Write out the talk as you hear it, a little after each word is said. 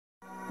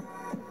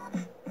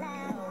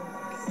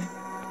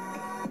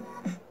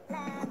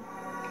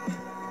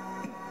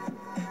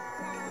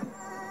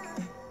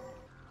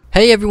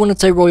Hey everyone,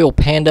 it's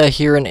ARoyalPanda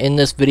here, and in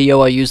this video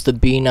I use the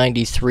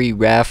B93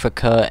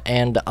 Raffica,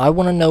 and I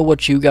want to know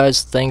what you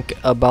guys think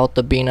about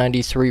the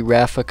B93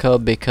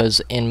 Raffica,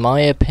 because in my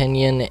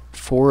opinion,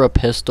 for a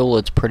pistol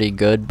it's pretty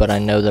good, but I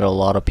know that a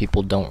lot of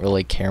people don't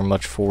really care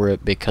much for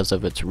it because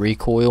of its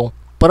recoil.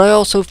 But I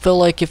also feel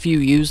like if you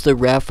use the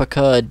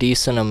Raffica a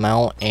decent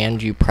amount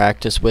and you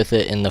practice with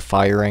it in the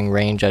firing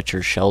range at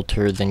your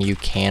shelter, then you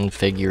can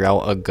figure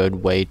out a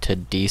good way to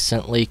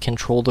decently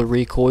control the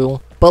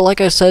recoil. But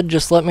like I said,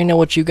 just let me know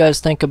what you guys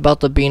think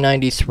about the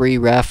B93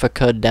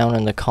 Raffica down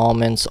in the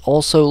comments.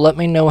 Also, let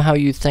me know how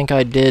you think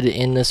I did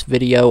in this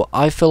video.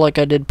 I feel like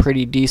I did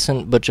pretty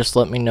decent, but just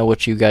let me know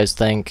what you guys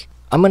think.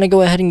 I'm going to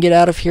go ahead and get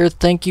out of here.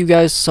 Thank you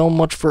guys so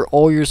much for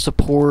all your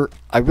support.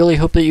 I really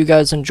hope that you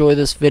guys enjoy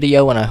this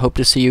video, and I hope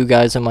to see you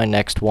guys in my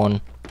next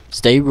one.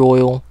 Stay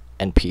royal,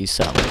 and peace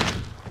out.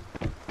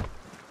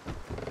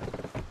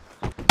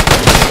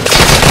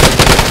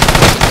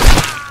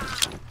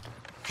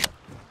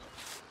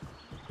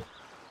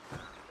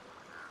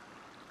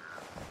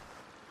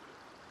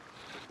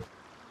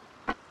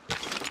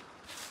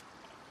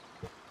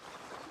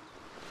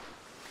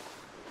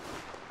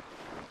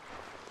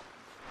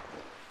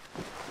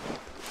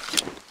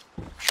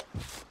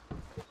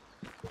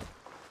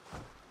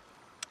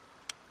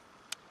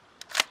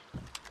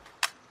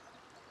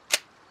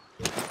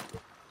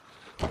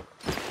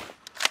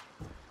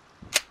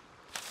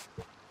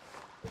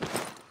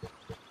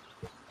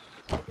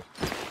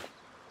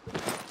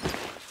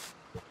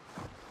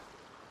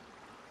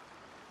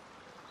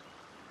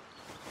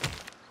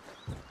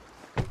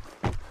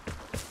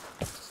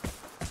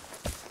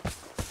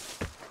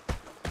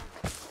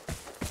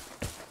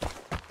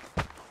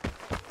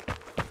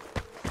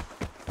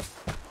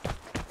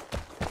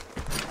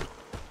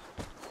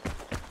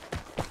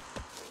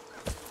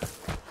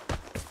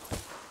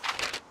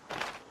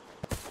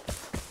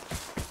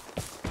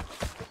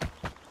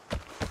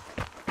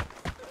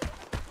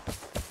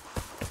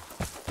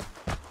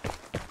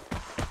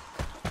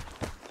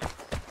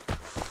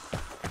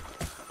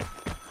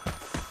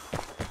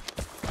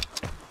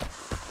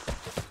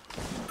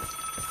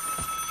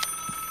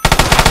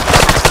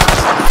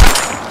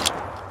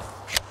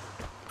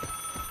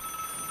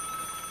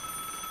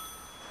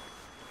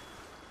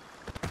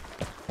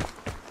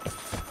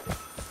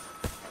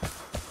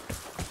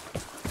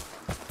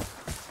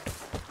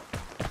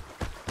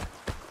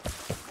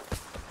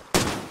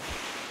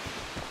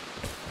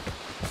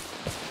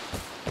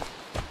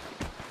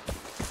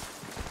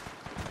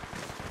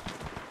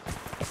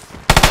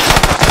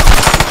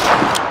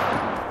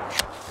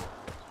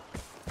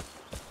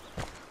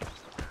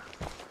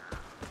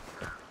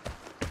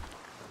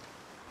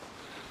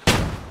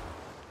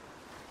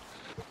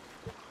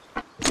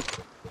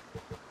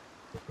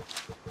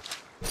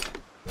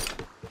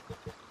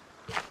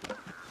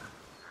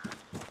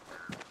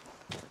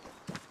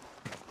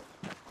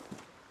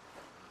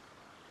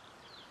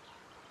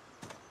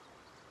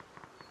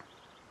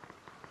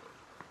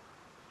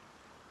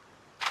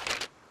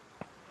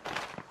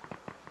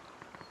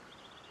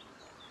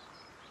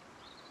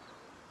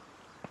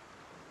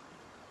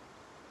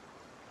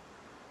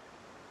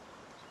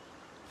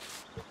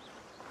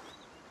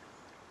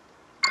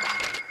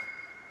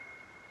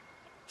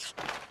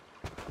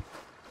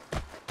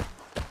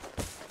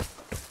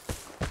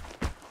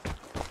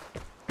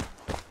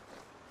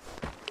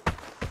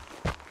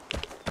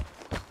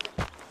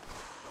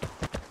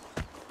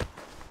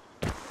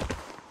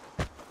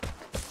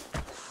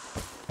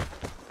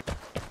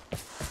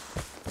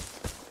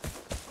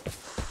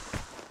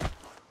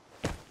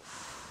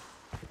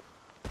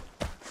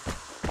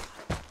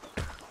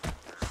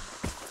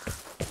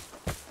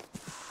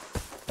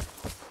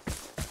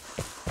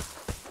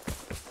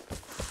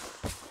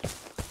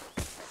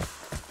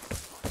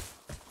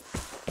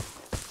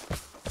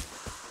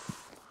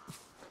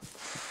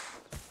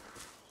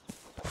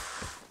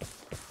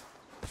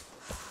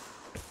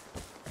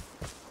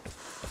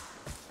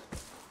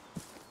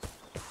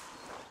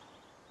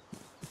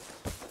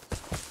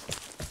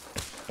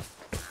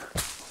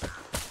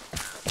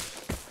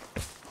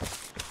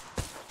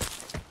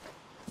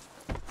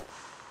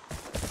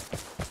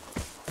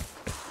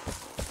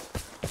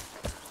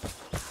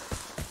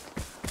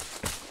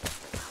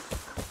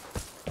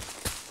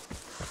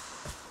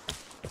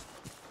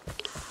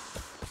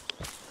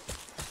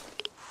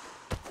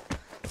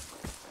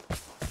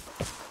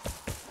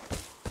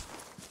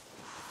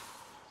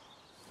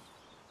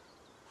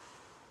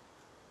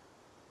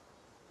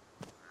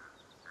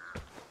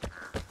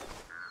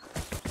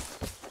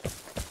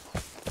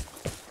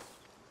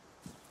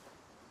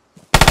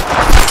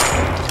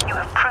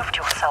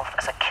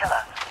 As a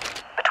killer,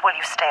 but will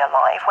you stay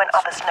alive when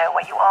others know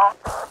where you are?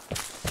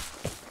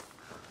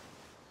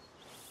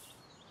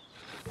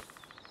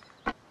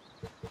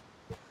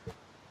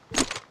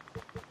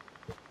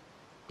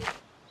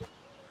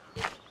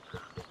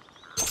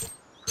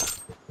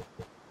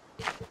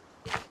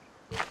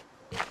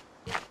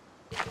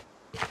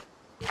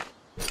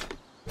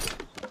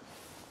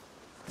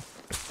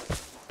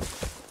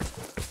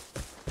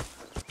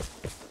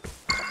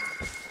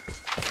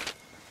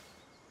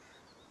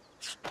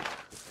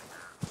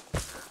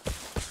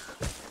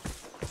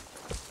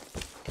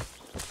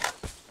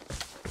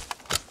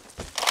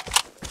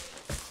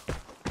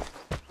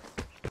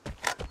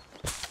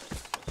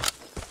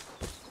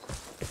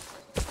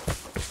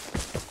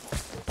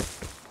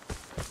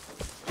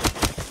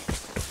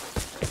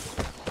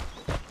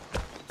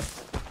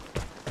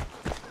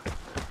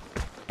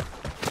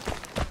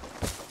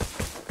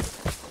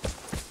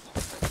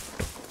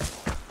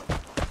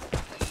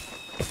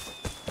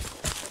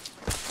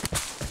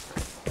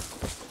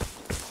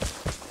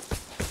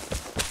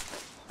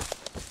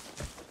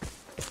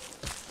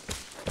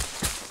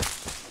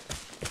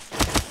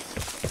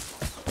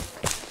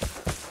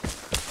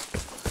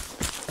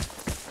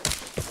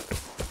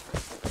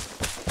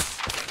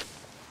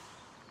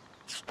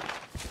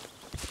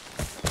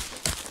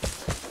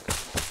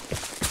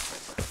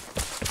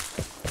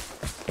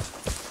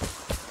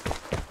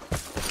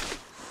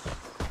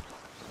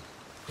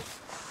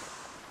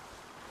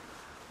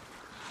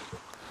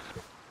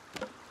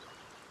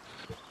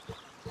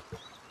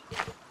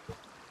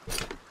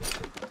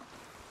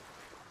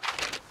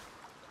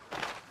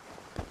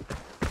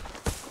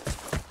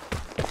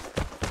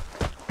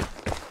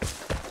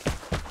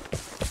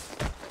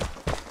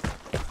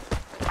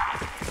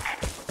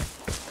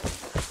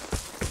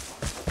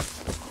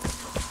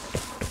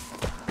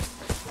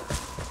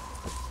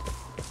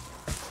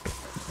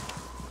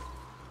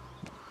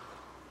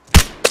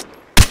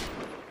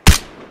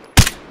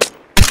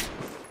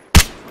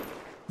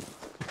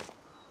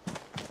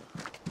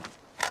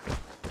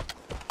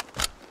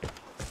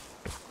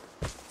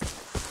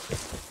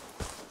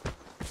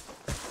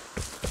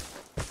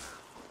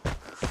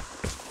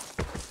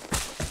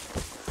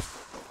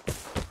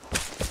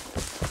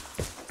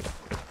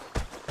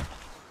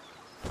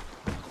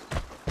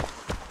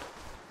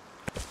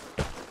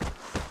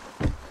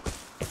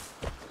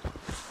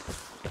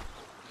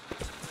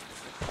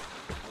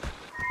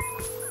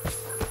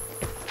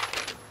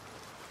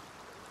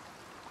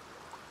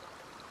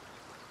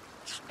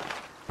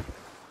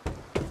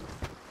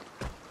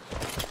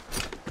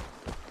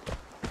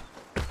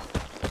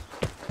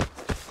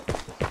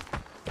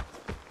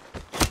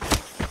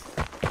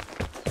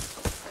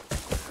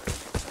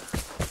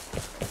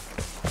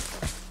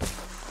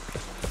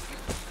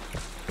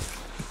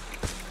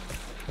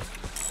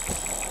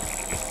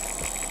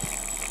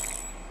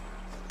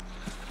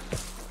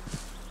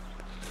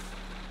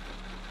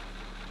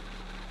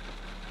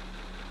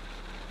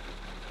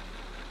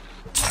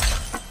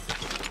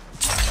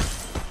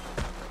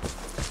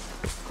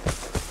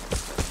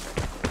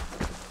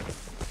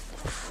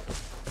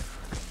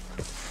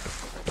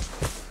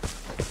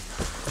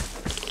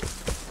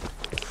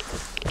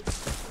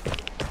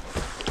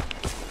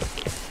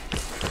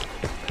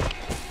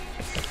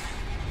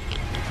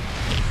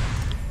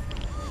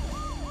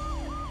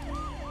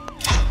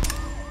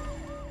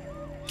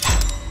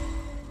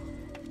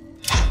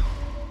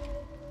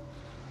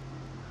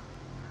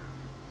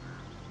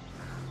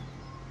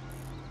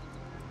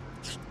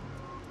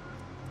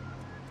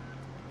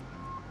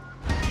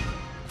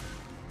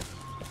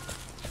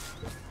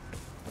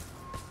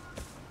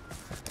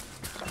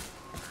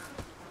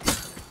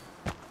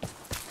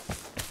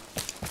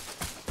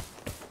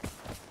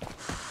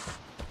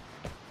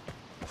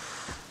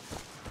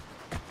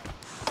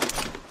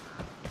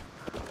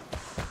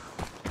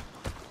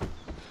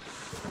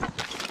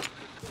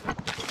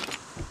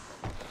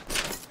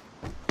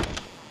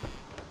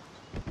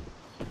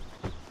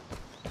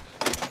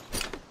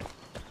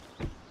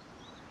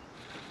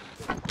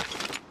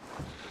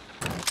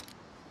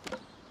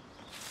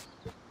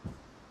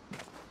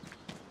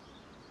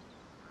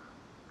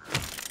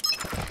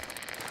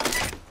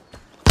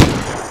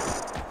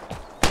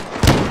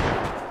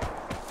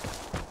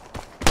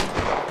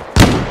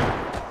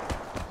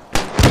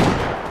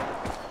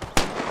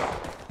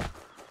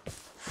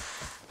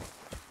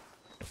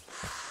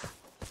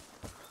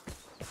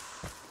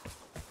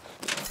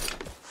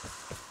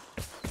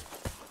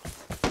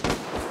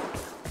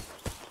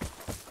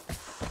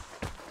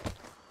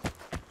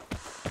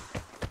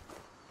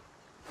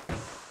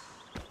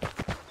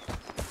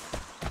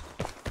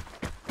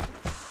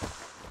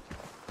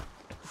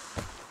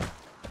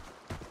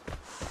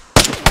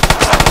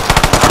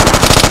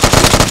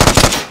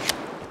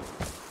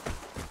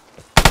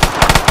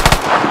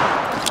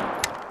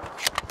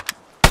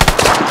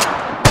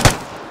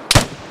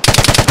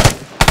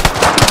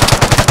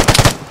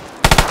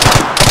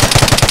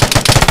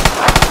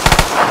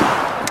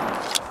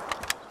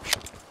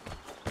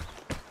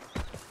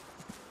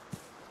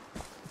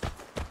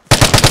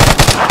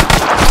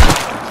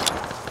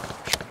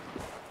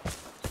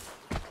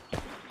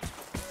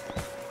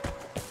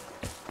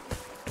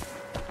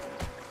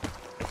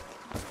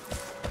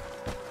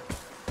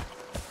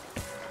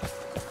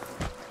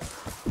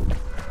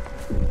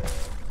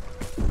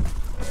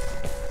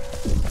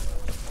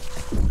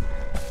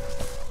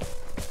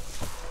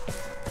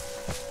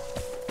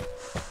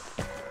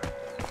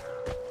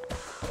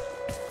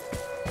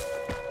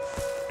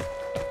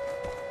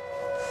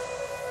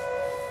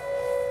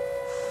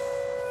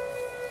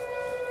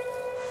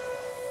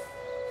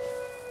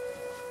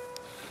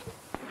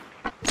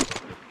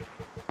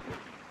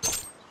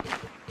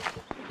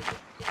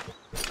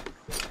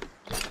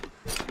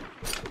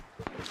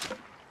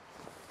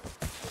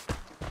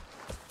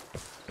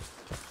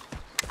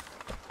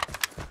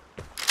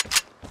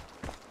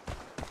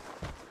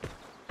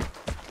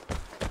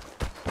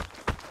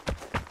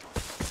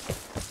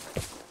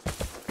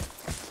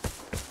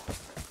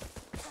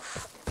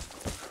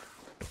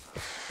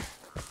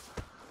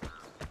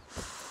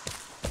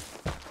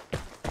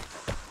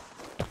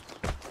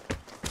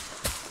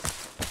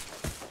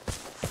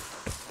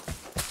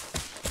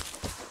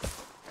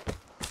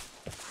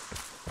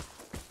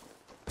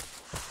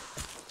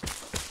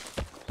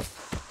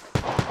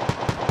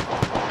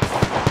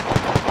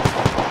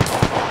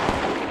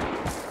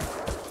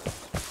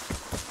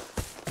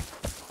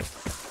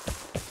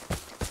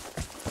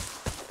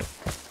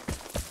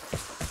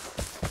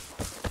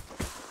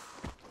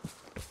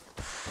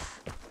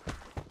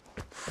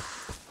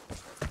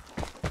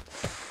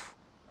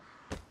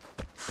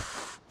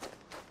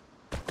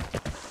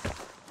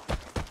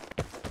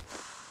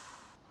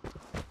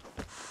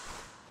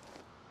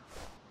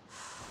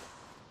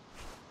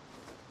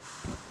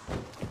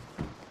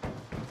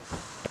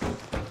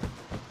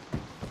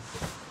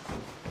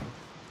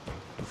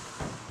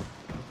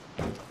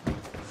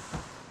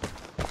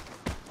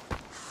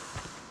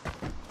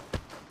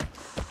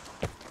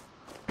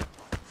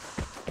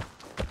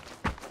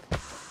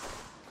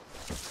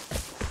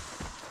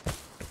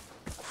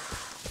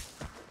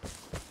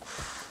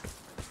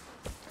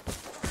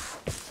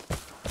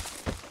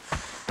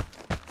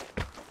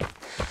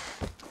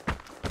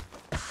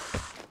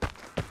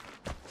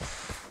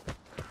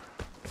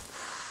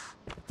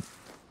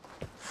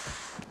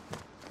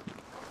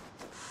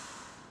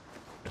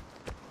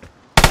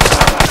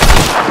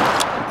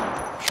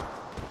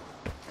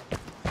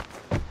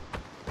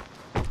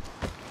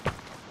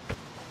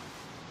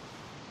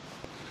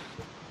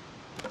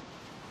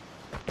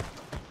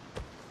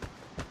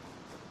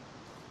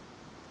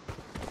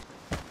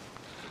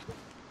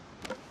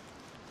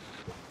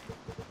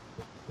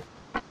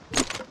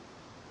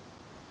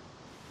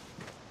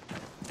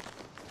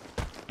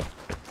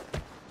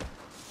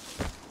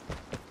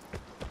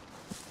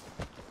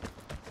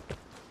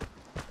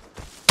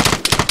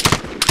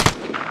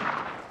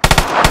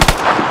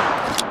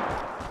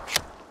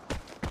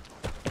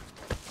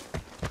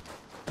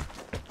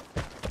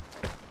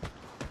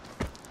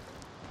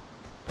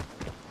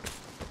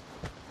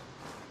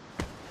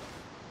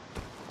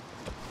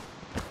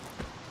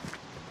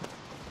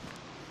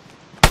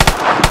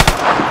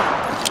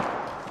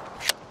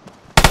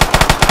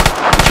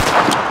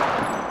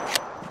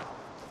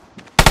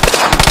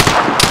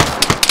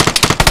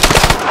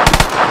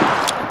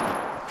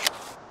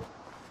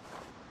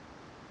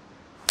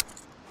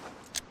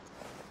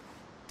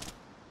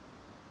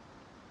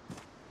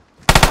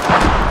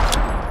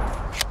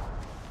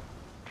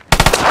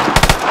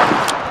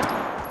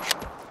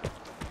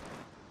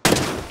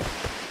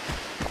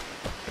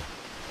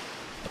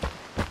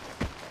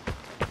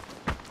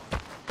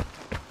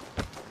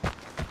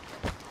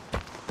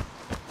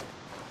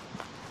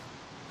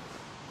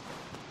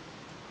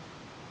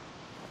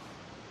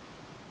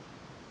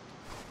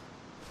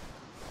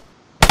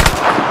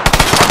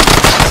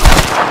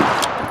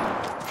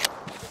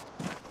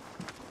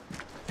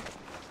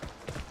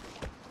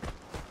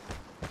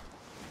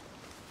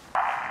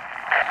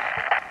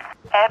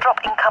 Airdrop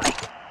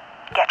incoming.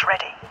 Get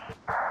ready.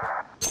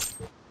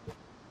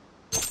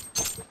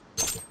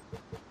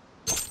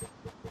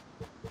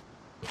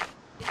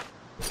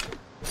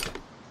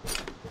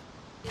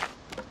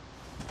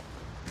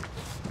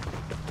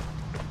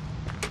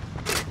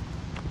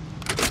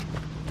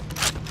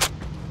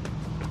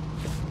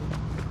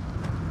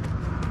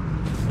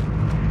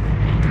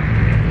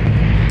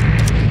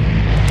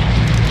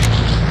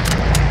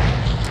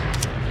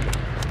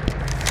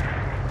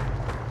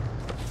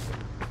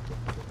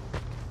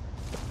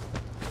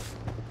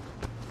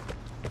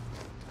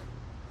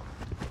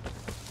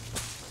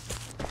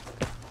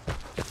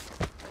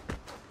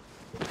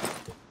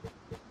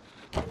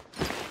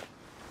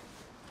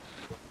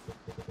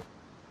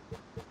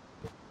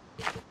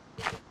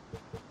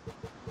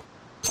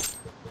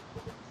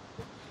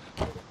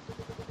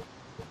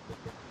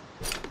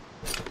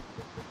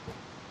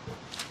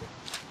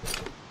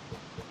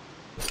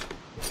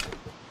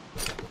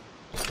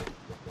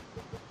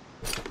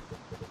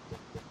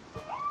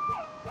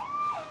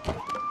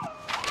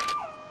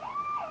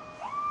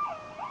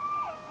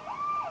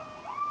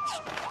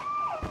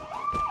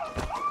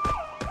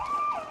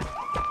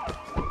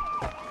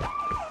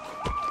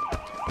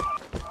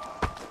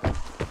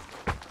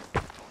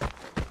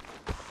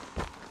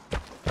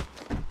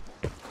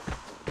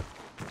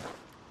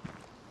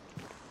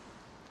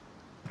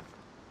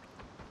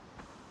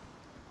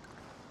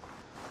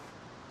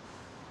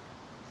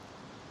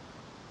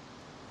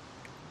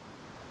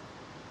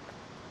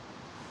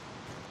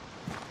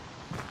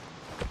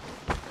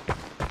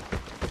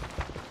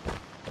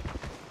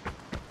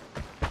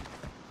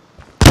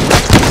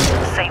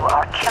 So you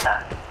are a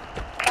killer.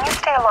 Can you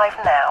stay alive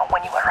now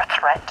when you are a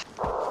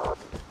threat?